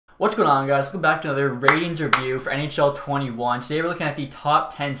What's going on, guys? Welcome back to another ratings review for NHL 21. Today we're looking at the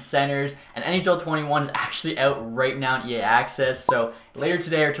top 10 centers, and NHL 21 is actually out right now on EA Access. So later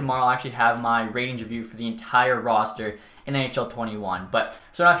today or tomorrow I'll actually have my ratings review for the entire roster in NHL 21. But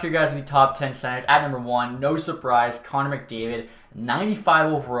starting off here, guys, with the top 10 centers. At number 1, no surprise, Connor McDavid.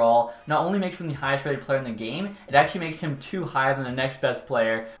 95 overall. Not only makes him the highest rated player in the game, it actually makes him 2 higher than the next best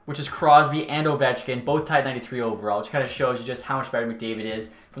player, which is Crosby and Ovechkin, both tied 93 overall, which kind of shows you just how much better McDavid is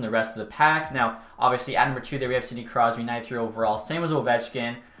from the rest of the pack. Now, obviously, at number 2 there we have Sidney Crosby, 93 overall, same as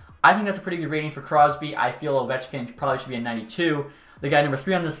Ovechkin. I think that's a pretty good rating for Crosby. I feel Ovechkin probably should be a 92. The guy number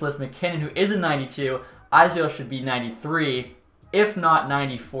 3 on this list, McKinnon, who is a 92, I feel should be 93. If not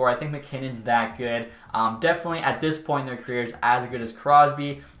 94, I think McKinnon's that good. Definitely at this point in their careers as good as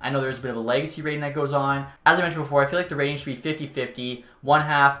Crosby. I know there's a bit of a legacy rating that goes on. As I mentioned before, I feel like the rating should be 50-50. One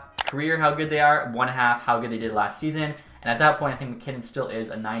half career how good they are, one half how good they did last season. And at that point, I think McKinnon still is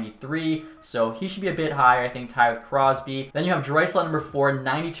a 93, so he should be a bit higher, I think, tied with Crosby. Then you have Draisaitl at number 4,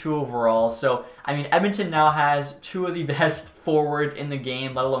 92 overall. So, I mean, Edmonton now has 2 of the best forwards in the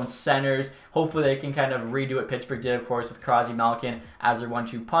game, let alone centers. Hopefully they can kind of redo what Pittsburgh did, of course, with Crosby, Malkin as their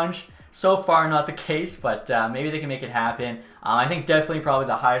 1-2 punch. So far, not the case, but maybe they can make it happen. I think definitely probably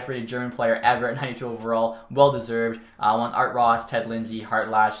the highest rated German player ever at 92 overall. Well deserved. Won Art Ross, Ted Lindsay, Hart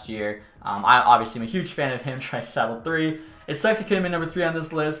last year. I obviously am a huge fan of him. Draisaitl 3. It sucks he couldn't have been number 3 on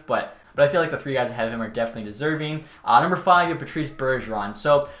this list, but I feel like the 3 guys ahead of him are definitely deserving. Number 5, you have Patrice Bergeron.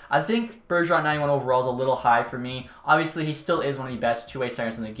 So I think Bergeron 91 overall is a little high for me. Obviously, he still is one of the best two-way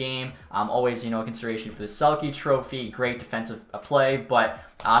centers in the game. Always, a consideration for the Selke Trophy. Great defensive play, but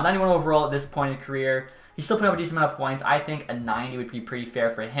 91 overall at this point in his career. He's still putting up a decent amount of points. I think a 90 would be pretty fair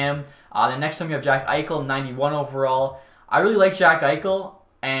for him. Then next time you have Jack Eichel, 91 overall. I really like Jack Eichel.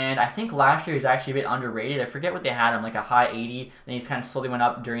 And I think last year he was actually a bit underrated. I forget what they had him, like a high 80. Then he's kind of slowly went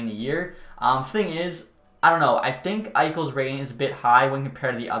up during the year. Thing is, I don't know. I think Eichel's rating is a bit high when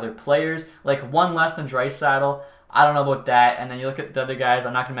compared to the other players. Like 1 less than Draisaitl. I don't know about that. And then you look at the other guys.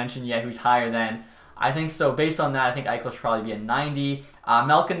 I'm not going to mention yet who's higher than. I think so. Based on that, I think Eichel should probably be a 90.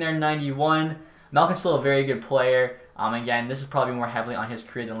 Malkin there, 91. Malkin's still a very good player. Again, this is probably more heavily on his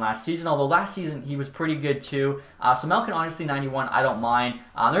career than last season, although last season he was pretty good too. So Malkin, honestly, 91, I don't mind.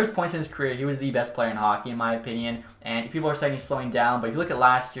 There's points in his career, he was the best player in hockey, in my opinion, and people are saying he's slowing down, but if you look at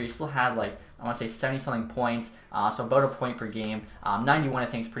last year, he still had, like, I want to say 70-something points, so about a point per game. 91, I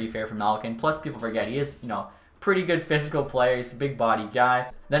think, is pretty fair for Malkin. Plus, people forget he is, pretty good physical player. He's a big body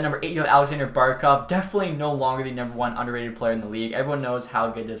guy. Then number 8, you have Alexander Barkov. Definitely no longer the number 1 underrated player in the league. Everyone knows how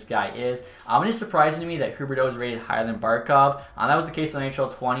good this guy is. It is surprising to me that Huberdeau is rated higher than Barkov. That was the case on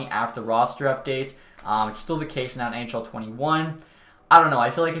NHL 20 after the roster updates. It's still the case now in NHL 21. I don't know. I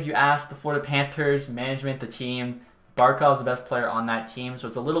feel like if you ask the Florida Panthers, management, the team, Barkov's the best player on that team. So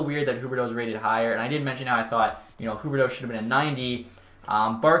it's a little weird that Huberdeau is rated higher. And I did mention how I thought, Huberdeau should have been a 90.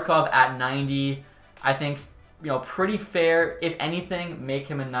 Barkov at 90, I think, pretty fair. If anything, make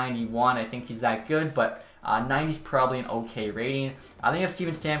him a 91. I think he's that good, but 90 is probably an okay rating. I think you have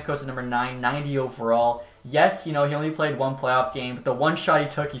Steven Stamkos at number 9, 90 overall. Yes, he only played 1 playoff game, but the 1 shot he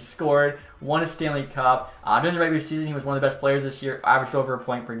took, he scored, won a Stanley Cup. During the regular season, he was one of the best players this year, averaged over a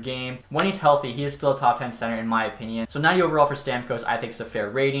point per game. When he's healthy, he is still a top 10 center in my opinion. So 90 overall for Stamkos, I think is a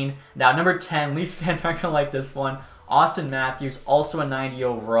fair rating. Now, number 10, Leafs fans aren't going to like this one. Austin Matthews, also a 90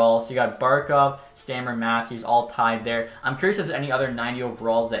 overall. So you got Barkov, Stammer, Matthews all tied there. I'm curious if there's any other 90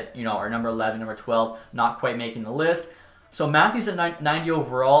 overalls that, are number 11, number 12, not quite making the list. So Matthews at 90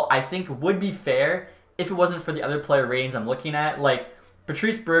 overall, I think would be fair if it wasn't for the other player ratings I'm looking at. Like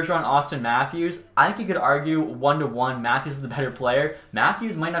Patrice Bergeron, Austin Matthews, I think you could argue 1-to-1 Matthews is the better player.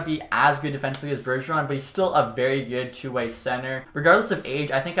 Matthews might not be as good defensively as Bergeron, but he's still a very good two-way center. Regardless of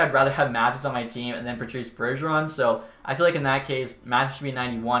age, I think I'd rather have Matthews on my team than Patrice Bergeron, so I feel like in that case, Matthews should be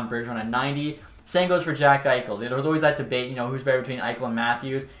 91, Bergeron a 90. Same goes for Jack Eichel. There was always that debate, who's better between Eichel and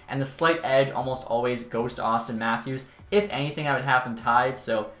Matthews, and the slight edge almost always goes to Austin Matthews. If anything, I would have them tied,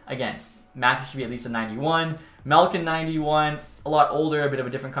 so again, Matthews should be at least a 91. Malkin 91, a lot older, a bit of a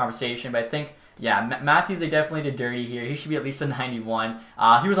different conversation, but I think, yeah, Matthews, they definitely did dirty here. He should be at least a 91.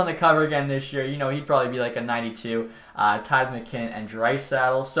 He was on the cover again this year. He'd probably be like a 92, tied with McKinnon and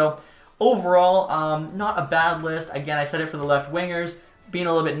Draisaitl. So overall, not a bad list. Again, I said it for the left wingers, being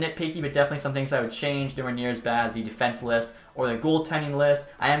a little bit nitpicky, but definitely some things I would change. Nowhere near as bad as the defense list or the goaltending list.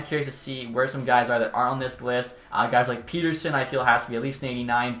 I am curious to see where some guys are that aren't on this list. Guys like Peterson, I feel has to be at least an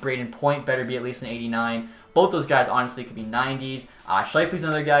 89. Braden Point better be at least an 89. Both those guys honestly could be 90s. Scheifele's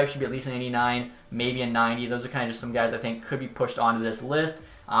another guy who should be at least an 89, maybe a 90. Those are kind of just some guys I think could be pushed onto this list.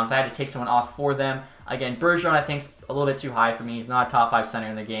 if I had to take someone off for them. Again, Bergeron I think is a little bit too high for me. He's not a top 5 center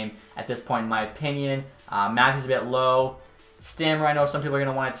in the game at this point in my opinion. Matthews a bit low. Stammer I know some people are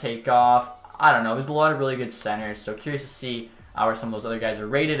going to want to take off. I don't know. There's a lot of really good centers, so curious to see where some of those other guys are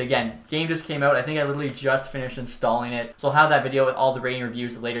rated. Again, game just came out. I think I literally just finished installing it. So I'll have that video with all the rating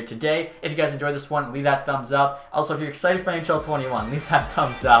reviews later today. If you guys enjoyed this one, leave that thumbs up. Also, if you're excited for NHL 21, leave that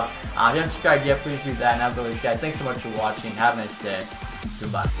thumbs up. If you haven't subscribed yet, please do that. And as always, guys, thanks so much for watching. Have a nice day.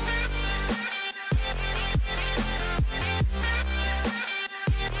 Goodbye.